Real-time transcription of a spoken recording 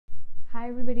Hi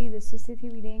everybody, this is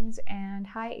Tithi Readings, and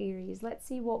hi Aries. Let's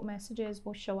see what messages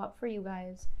will show up for you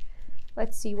guys.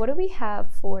 Let's see, what do we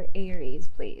have for Aries,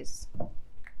 please?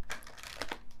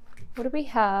 What do we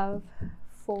have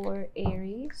for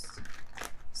Aries?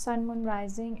 Sun, Moon,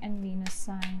 Rising, and Venus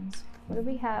signs. What do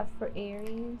we have for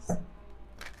Aries?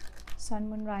 Sun,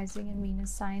 Moon, Rising, and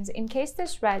Venus signs. In case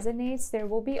this resonates, there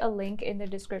will be a link in the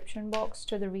description box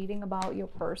to the reading about your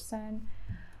person.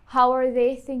 How are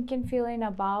they thinking, feeling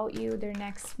about you, their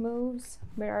next moves?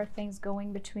 Where are things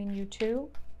going between you two?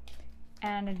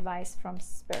 And advice from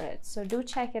Spirit. So do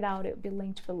check it out. It will be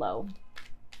linked below.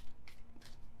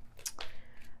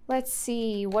 Let's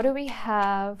see. What do we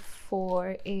have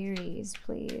for Aries,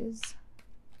 please?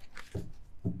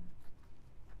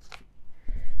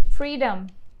 Freedom.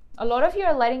 A lot of you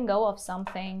are letting go of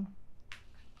something.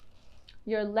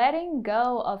 You're letting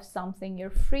go of something. You're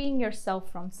freeing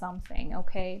yourself from something,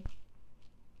 okay?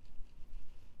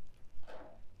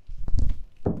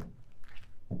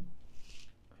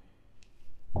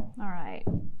 All right.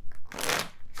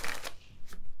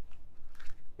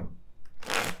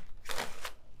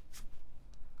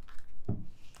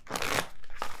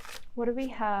 What do we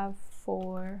have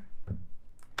for...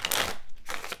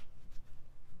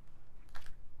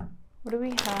 What do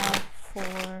we have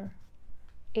for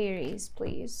Aries,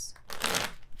 please?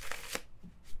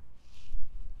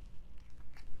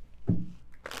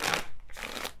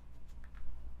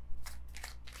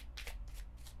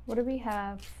 What do we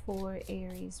have for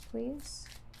Aries, please?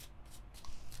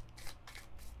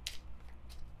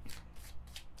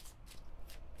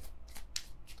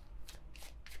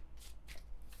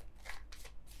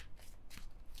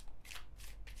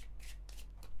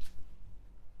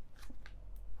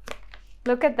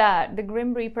 Look at that, the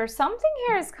Grim Reaper. Something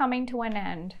here is coming to an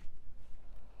end.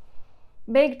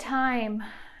 Big time,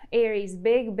 Aries,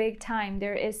 big time.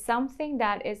 There is something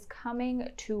that is coming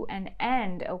to an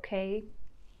end, okay?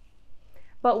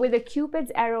 But with a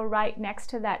Cupid's arrow right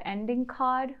next to that ending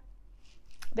card,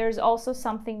 there's also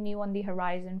something new on the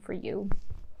horizon for you,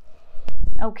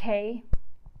 okay?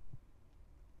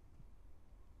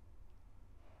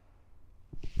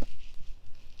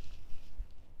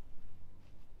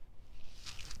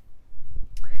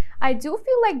 I do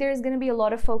feel like there's going to be a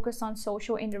lot of focus on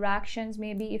social interactions.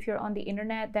 Maybe if you're on the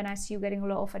internet, then I see you getting a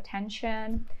lot of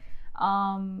attention.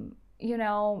 You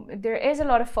know, there is a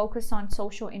lot of focus on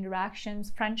social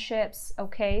interactions, friendships,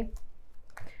 okay?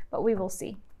 But we will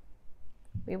see.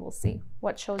 We will see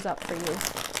what shows up for you.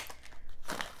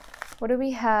 What do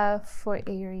we have for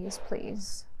Aries,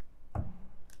 please?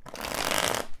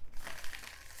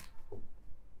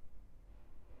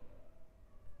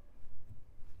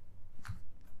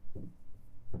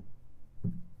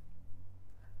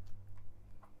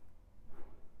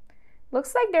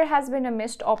 Looks like there has been a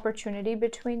missed opportunity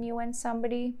between you and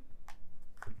somebody,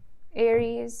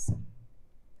 Aries.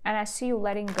 And I see you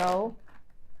letting go,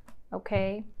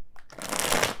 okay?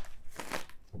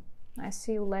 I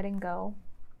see you letting go.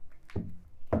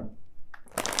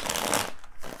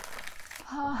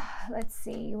 Let's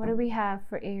see, what do we have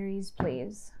for Aries,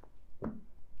 please?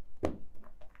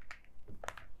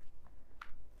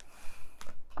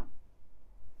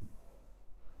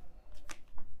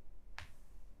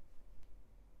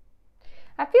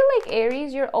 I feel like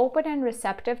Aries, you're open and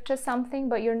receptive to something,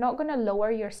 but you're not going to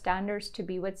lower your standards to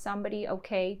be with somebody,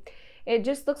 okay? It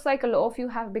just looks like a lot of you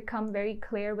have become very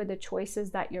clear with the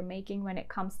choices that you're making when it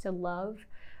comes to love.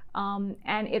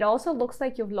 And it also looks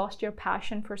like you've lost your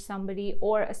passion for somebody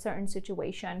or a certain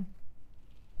situation,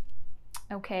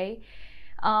 okay?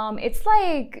 It's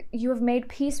like you have made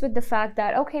peace with the fact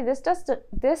that, okay,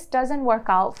 this doesn't work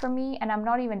out for me and I'm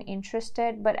not even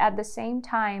interested, but at the same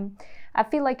time, I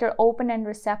feel like you're open and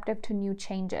receptive to new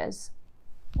changes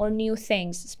or new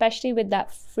things, especially with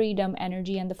that freedom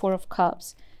energy and the Four of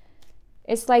Cups.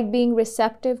 It's like being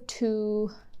receptive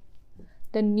to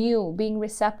the new, being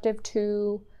receptive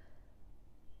to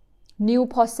new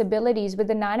possibilities. With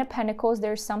the Nine of Pentacles,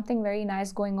 there's something very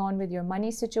nice going on with your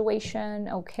money situation,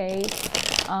 okay?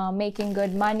 Making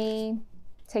good money,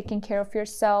 taking care of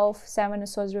yourself. Seven of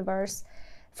Swords reverse.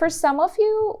 For some of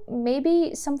you,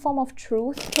 maybe some form of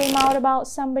truth came out about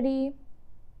somebody,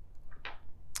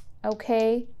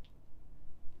 okay?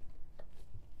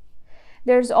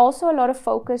 There's also a lot of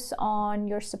focus on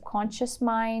your subconscious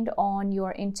mind, on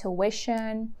your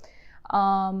intuition.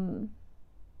 But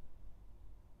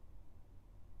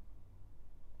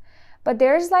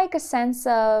there's like a sense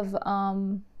of,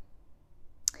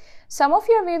 some of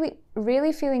you are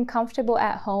really feeling comfortable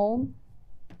at home,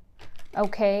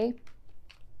 okay?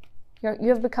 You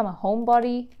have become a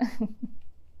homebody.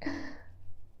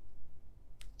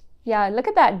 Yeah, look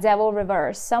at that Devil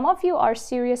reverse. Some of you are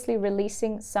seriously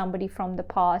releasing somebody from the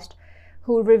past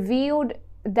who revealed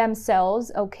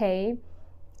themselves, okay?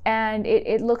 And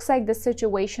it looks like the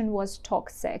situation was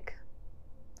toxic.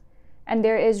 And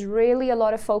there is really a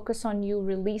lot of focus on you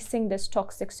releasing this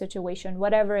toxic situation,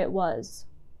 whatever it was.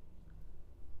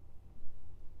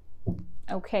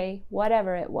 Okay,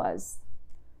 whatever it was.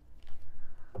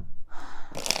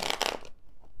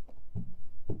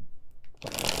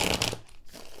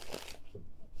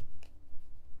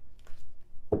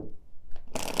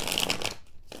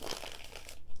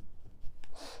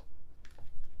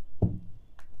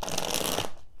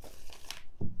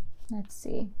 Let's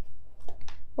see.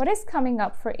 What is coming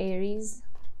up for Aries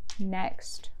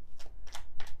next?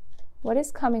 What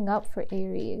is coming up for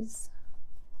Aries?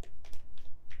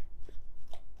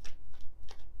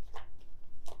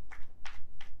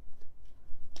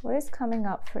 What is coming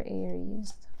up for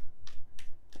Aries?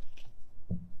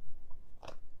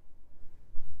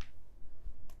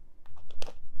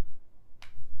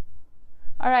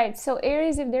 All right, so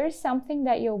Aries, if there is something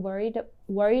that you're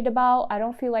worried about, I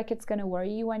don't feel like it's going to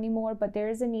worry you anymore, but there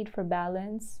is a need for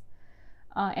balance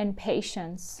and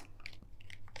patience.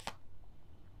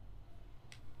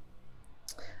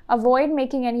 Avoid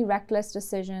making any reckless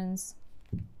decisions,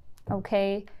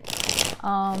 okay?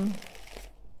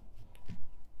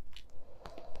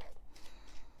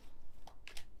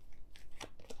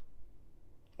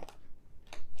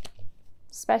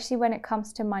 Especially when it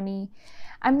comes to money.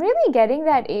 I'm really getting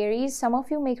that, Aries, some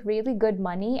of you make really good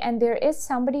money and there is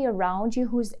somebody around you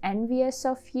who's envious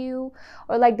of you,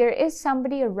 or like there is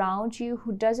somebody around you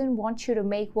who doesn't want you to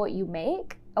make what you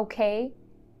make, okay?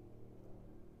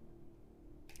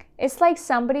 It's like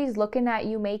somebody's looking at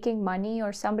you making money,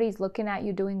 or somebody's looking at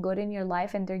you doing good in your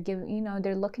life, and they're giving, you know,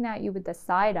 they're looking at you with the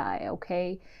side eye,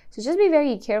 okay? So just be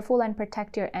very careful and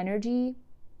protect your energy,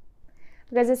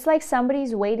 because it's like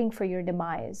somebody's waiting for your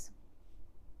demise.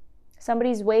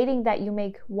 Somebody's waiting that you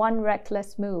make one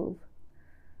reckless move,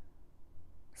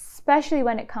 especially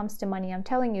when it comes to money. I'm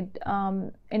telling you,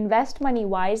 invest money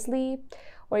wisely,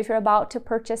 or if you're about to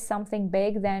purchase something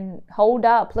big, then hold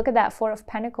up. Look at that Four of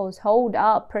Pentacles. Hold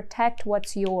up. Protect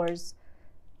what's yours.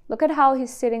 Look at how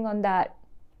he's sitting on that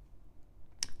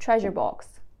treasure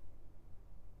box.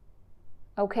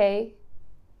 Okay?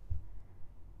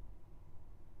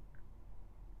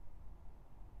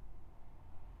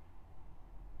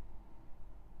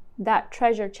 That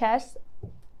treasure chest,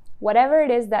 whatever it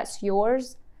is that's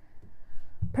yours,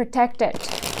 protect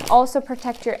it. Also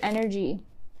protect your energy,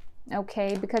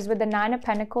 okay? Because with the Nine of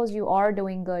Pentacles, you are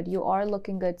doing good. You are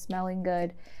looking good, smelling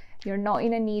good. You're not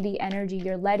in a needy energy.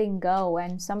 You're letting go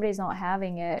and somebody's not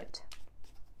having it.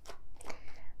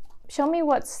 Show me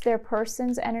what's their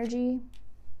person's energy.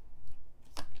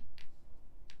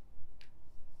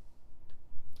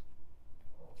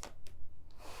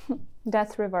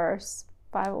 Death reverse.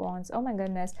 Five of Wands. Oh my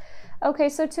goodness. Okay,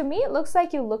 so to me, it looks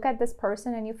like you look at this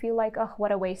person and you feel like, oh,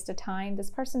 what a waste of time. This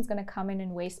person's going to come in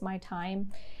and waste my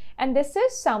time. And this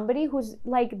is somebody who's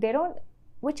like, they don't,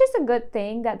 which is a good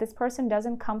thing that this person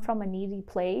doesn't come from a needy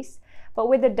place. But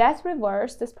with the Death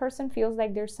reverse, this person feels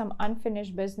like there's some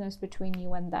unfinished business between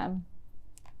you and them.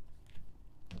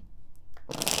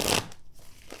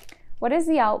 What is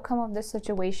the outcome of this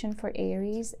situation for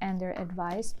Aries and their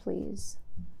advice, please?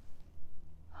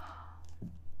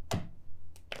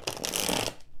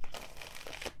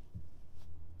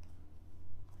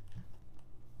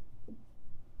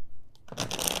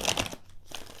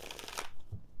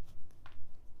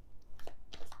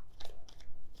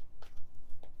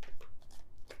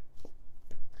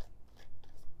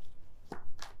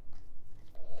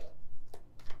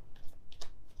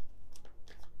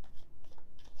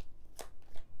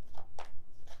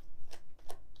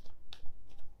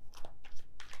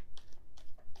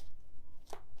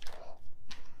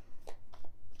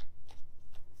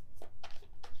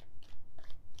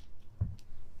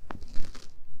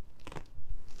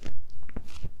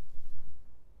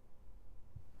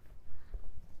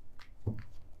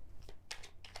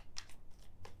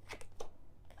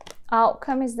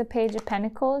 Outcome is the Page of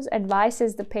Pentacles. Advice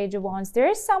is the Page of Wands. There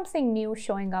is something new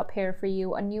showing up here for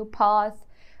you. A new path,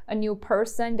 a new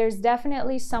person. There's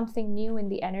definitely something new in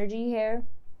the energy here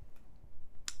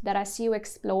that I see you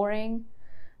exploring.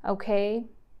 Okay.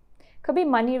 Could be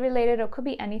money related or could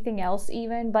be anything else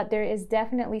even. But there is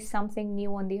definitely something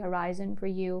new on the horizon for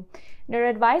you. Their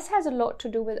advice has a lot to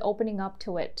do with opening up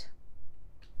to it.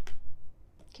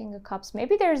 King of Cups.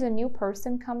 Maybe there's a new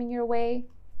person coming your way.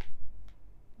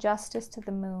 Justice to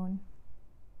the Moon.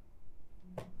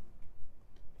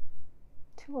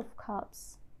 Two of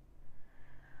Cups.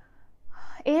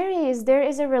 Aries, there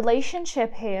is a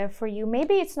relationship here for you.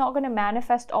 Maybe it's not going to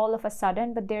manifest all of a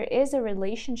sudden, but there is a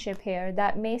relationship here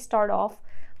that may start off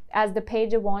as the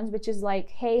Page of Wands, which is like,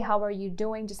 hey, how are you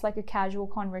doing? Just like a casual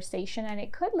conversation, and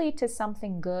it could lead to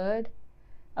something good.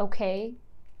 Okay.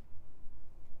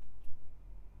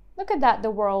 Look at that, the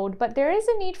World. But there is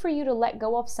a need for you to let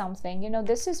go of something. You know,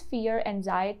 this is fear,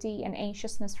 anxiety, and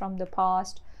anxiousness from the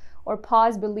past, or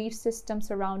past belief system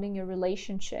surrounding your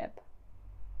relationship.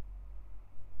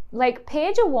 Like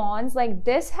Page of Wands, like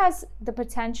this has the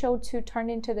potential to turn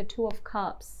into the Two of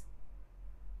Cups.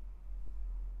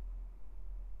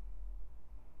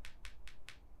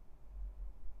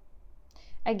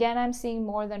 Again, I'm seeing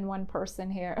more than one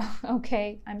person here.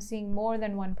 Okay, I'm seeing more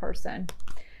than one person.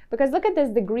 Because look at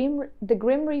this, the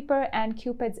Grim Reaper and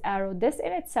Cupid's arrow. This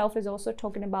in itself is also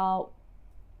talking about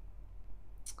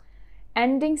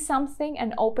ending something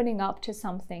and opening up to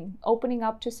something. Opening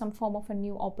up to some form of a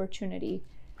new opportunity.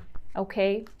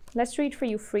 Okay, let's read for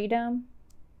you freedom.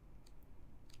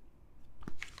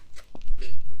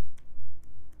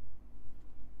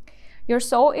 Your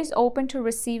soul is open to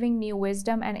receiving new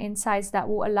wisdom and insights that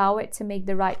will allow it to make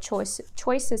the right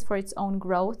choices for its own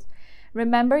growth.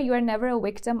 Remember, you are never a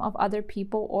victim of other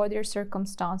people or their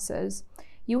circumstances.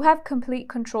 You have complete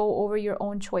control over your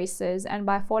own choices, and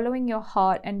by following your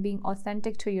heart and being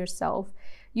authentic to yourself,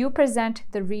 you present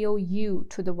the real you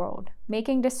to the world.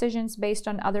 Making decisions based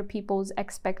on other people's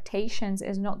expectations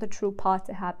is not the true path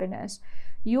to happiness.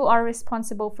 You are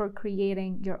responsible for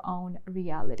creating your own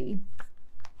reality.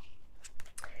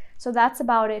 So that's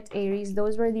about it, Aries.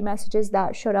 Those were the messages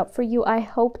that showed up for you. I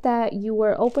hope that you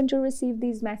were open to receive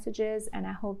these messages, and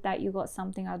I hope that you got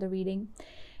something out of the reading.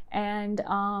 And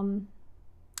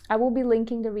I will be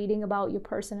linking the reading about your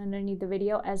person underneath the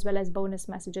video, as well as bonus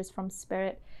messages from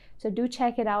Spirit. So do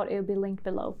check it out. It will be linked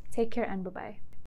below. Take care and bye-bye.